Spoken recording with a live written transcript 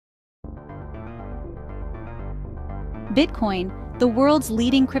Bitcoin, the world's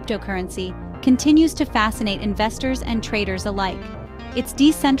leading cryptocurrency, continues to fascinate investors and traders alike. Its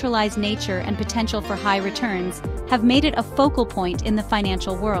decentralized nature and potential for high returns have made it a focal point in the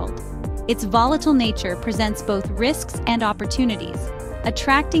financial world. Its volatile nature presents both risks and opportunities,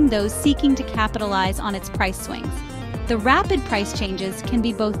 attracting those seeking to capitalize on its price swings. The rapid price changes can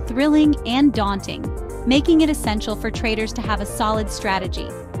be both thrilling and daunting, making it essential for traders to have a solid strategy.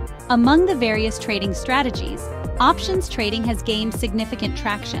 Among the various trading strategies, options trading has gained significant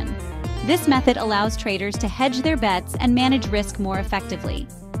traction. This method allows traders to hedge their bets and manage risk more effectively.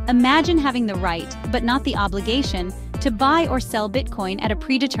 Imagine having the right, but not the obligation, to buy or sell Bitcoin at a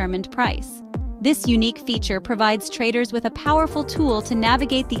predetermined price. This unique feature provides traders with a powerful tool to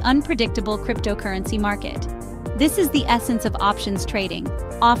navigate the unpredictable cryptocurrency market. This is the essence of options trading,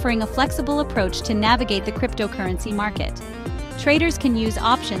 offering a flexible approach to navigate the cryptocurrency market. Traders can use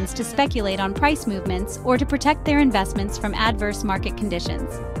options to speculate on price movements or to protect their investments from adverse market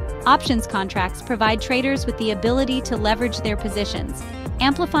conditions. Options contracts provide traders with the ability to leverage their positions,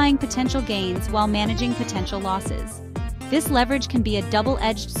 amplifying potential gains while managing potential losses. This leverage can be a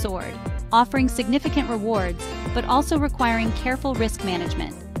double-edged sword, offering significant rewards, but also requiring careful risk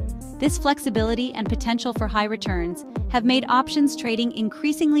management. This flexibility and potential for high returns have made options trading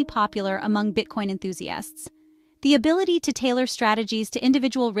increasingly popular among Bitcoin enthusiasts. The ability to tailor strategies to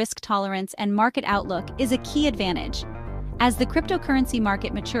individual risk tolerance and market outlook is a key advantage. As the cryptocurrency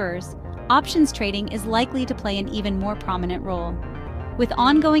market matures, options trading is likely to play an even more prominent role. With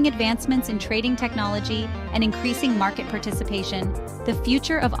ongoing advancements in trading technology and increasing market participation, the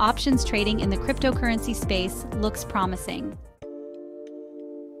future of options trading in the cryptocurrency space looks promising.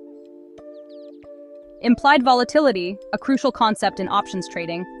 Implied volatility, a crucial concept in options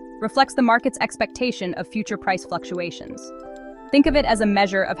trading, reflects the market's expectation of future price fluctuations. Think of it as a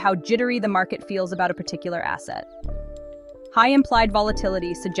measure of how jittery the market feels about a particular asset. High implied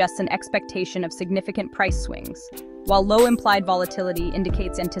volatility suggests an expectation of significant price swings, while low implied volatility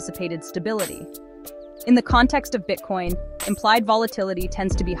indicates anticipated stability. In the context of Bitcoin, implied volatility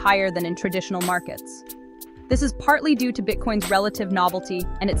tends to be higher than in traditional markets. This is partly due to Bitcoin's relative novelty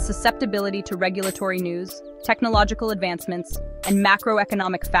and its susceptibility to regulatory news, technological advancements, and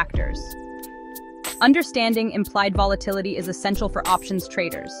macroeconomic factors. Understanding implied volatility is essential for options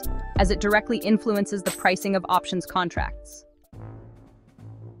traders, as it directly influences the pricing of options contracts.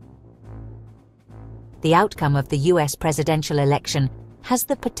 The outcome of the US presidential election has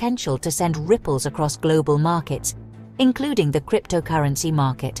the potential to send ripples across global markets, including the cryptocurrency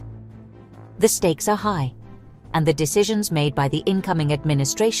market. The stakes are high, and the decisions made by the incoming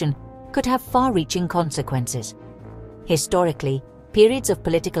administration could have far-reaching consequences. Historically, periods of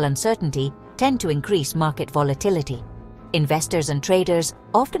political uncertainty tend to increase market volatility. Investors and traders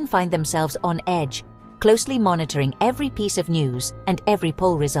often find themselves on edge, closely monitoring every piece of news and every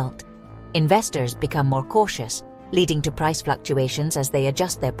poll result. Investors become more cautious, leading to price fluctuations as they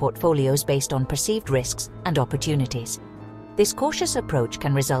adjust their portfolios based on perceived risks and opportunities. This cautious approach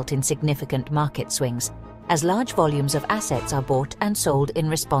can result in significant market swings, as large volumes of assets are bought and sold in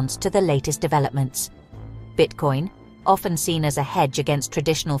response to the latest developments. Bitcoin, often seen as a hedge against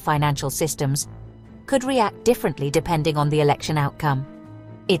traditional financial systems, could react differently depending on the election outcome.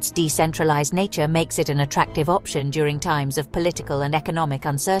 Its decentralized nature makes it an attractive option during times of political and economic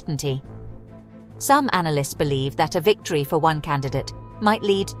uncertainty. Some analysts believe that a victory for one candidate might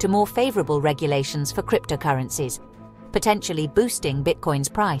lead to more favorable regulations for cryptocurrencies, potentially boosting Bitcoin's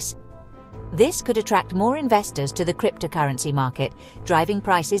price. This could attract more investors to the cryptocurrency market, driving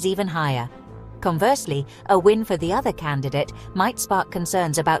prices even higher. Conversely, a win for the other candidate might spark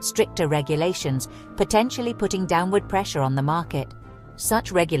concerns about stricter regulations, potentially putting downward pressure on the market.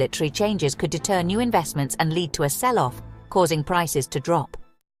 Such regulatory changes could deter new investments and lead to a sell-off, causing prices to drop.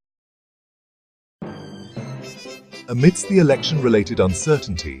 Amidst the election-related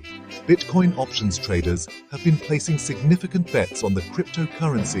uncertainty, Bitcoin options traders have been placing significant bets on the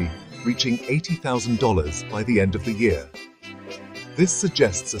cryptocurrency, reaching $80,000 by the end of the year. This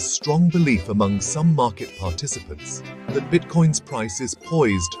suggests a strong belief among some market participants that Bitcoin's price is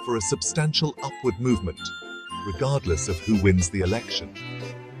poised for a substantial upward movement, regardless of who wins the election.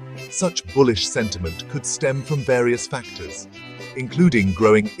 Such bullish sentiment could stem from various factors, including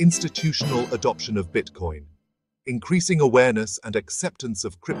growing institutional adoption of Bitcoin, increasing awareness and acceptance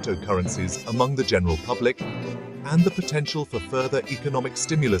of cryptocurrencies among the general public, and the potential for further economic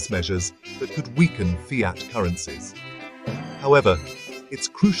stimulus measures that could weaken fiat currencies. However, it's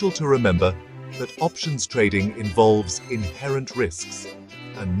crucial to remember that options trading involves inherent risks,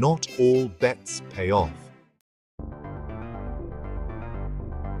 and not all bets pay off.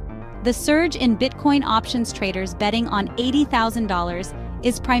 The surge in Bitcoin options traders betting on $80,000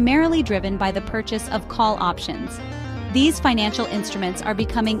 is primarily driven by the purchase of call options. These financial instruments are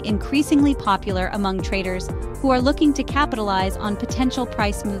becoming increasingly popular among traders who are looking to capitalize on potential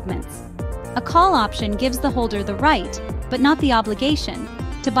price movements. A call option gives the holder the right, but not the obligation,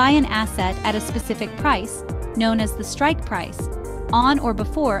 to buy an asset at a specific price, known as the strike price, on or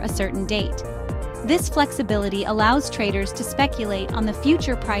before a certain date. This flexibility allows traders to speculate on the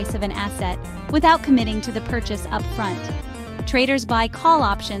future price of an asset without committing to the purchase up front. Traders buy call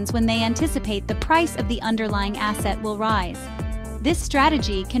options when they anticipate the price of the underlying asset will rise. This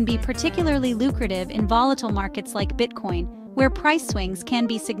strategy can be particularly lucrative in volatile markets like Bitcoin, where price swings can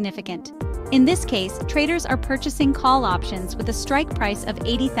be significant. In this case, traders are purchasing call options with a strike price of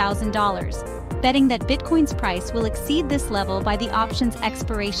 $80,000, betting that Bitcoin's price will exceed this level by the option's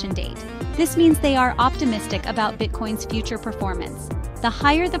expiration date. This means they are optimistic about Bitcoin's future performance. The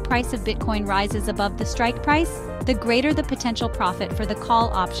higher the price of Bitcoin rises above the strike price, the greater the potential profit for the call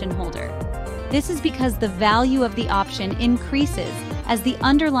option holder. This is because the value of the option increases as the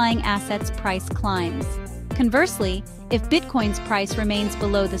underlying asset's price climbs. Conversely, if Bitcoin's price remains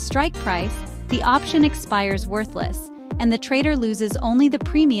below the strike price, the option expires worthless, and the trader loses only the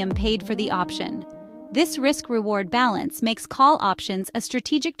premium paid for the option. This risk-reward balance makes call options a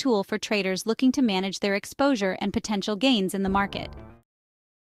strategic tool for traders looking to manage their exposure and potential gains in the market.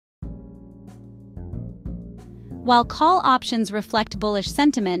 While call options reflect bullish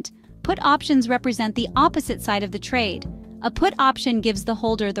sentiment, put options represent the opposite side of the trade. A put option gives the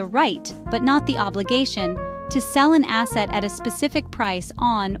holder the right, but not the obligation, to sell an asset at a specific price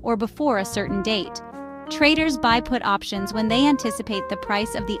on or before a certain date. Traders buy put options when they anticipate the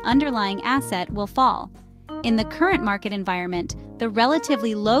price of the underlying asset will fall. In the current market environment, the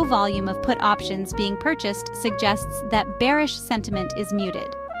relatively low volume of put options being purchased suggests that bearish sentiment is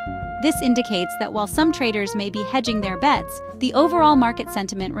muted. This indicates that while some traders may be hedging their bets, the overall market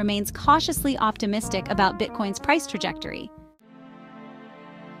sentiment remains cautiously optimistic about Bitcoin's price trajectory.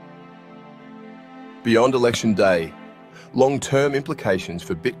 Beyond election day, long-term implications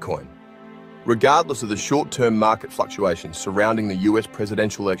for Bitcoin. Regardless of the short-term market fluctuations surrounding the US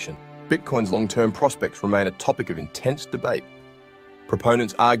presidential election, Bitcoin's long-term prospects remain a topic of intense debate.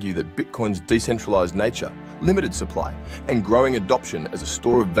 Proponents argue that Bitcoin's decentralized nature, limited supply, and growing adoption as a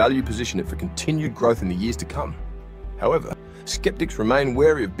store of value position it for continued growth in the years to come. However, skeptics remain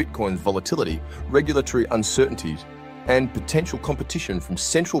wary of Bitcoin's volatility, regulatory uncertainties, and potential competition from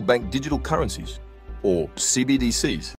central bank digital currencies, or CBDCs.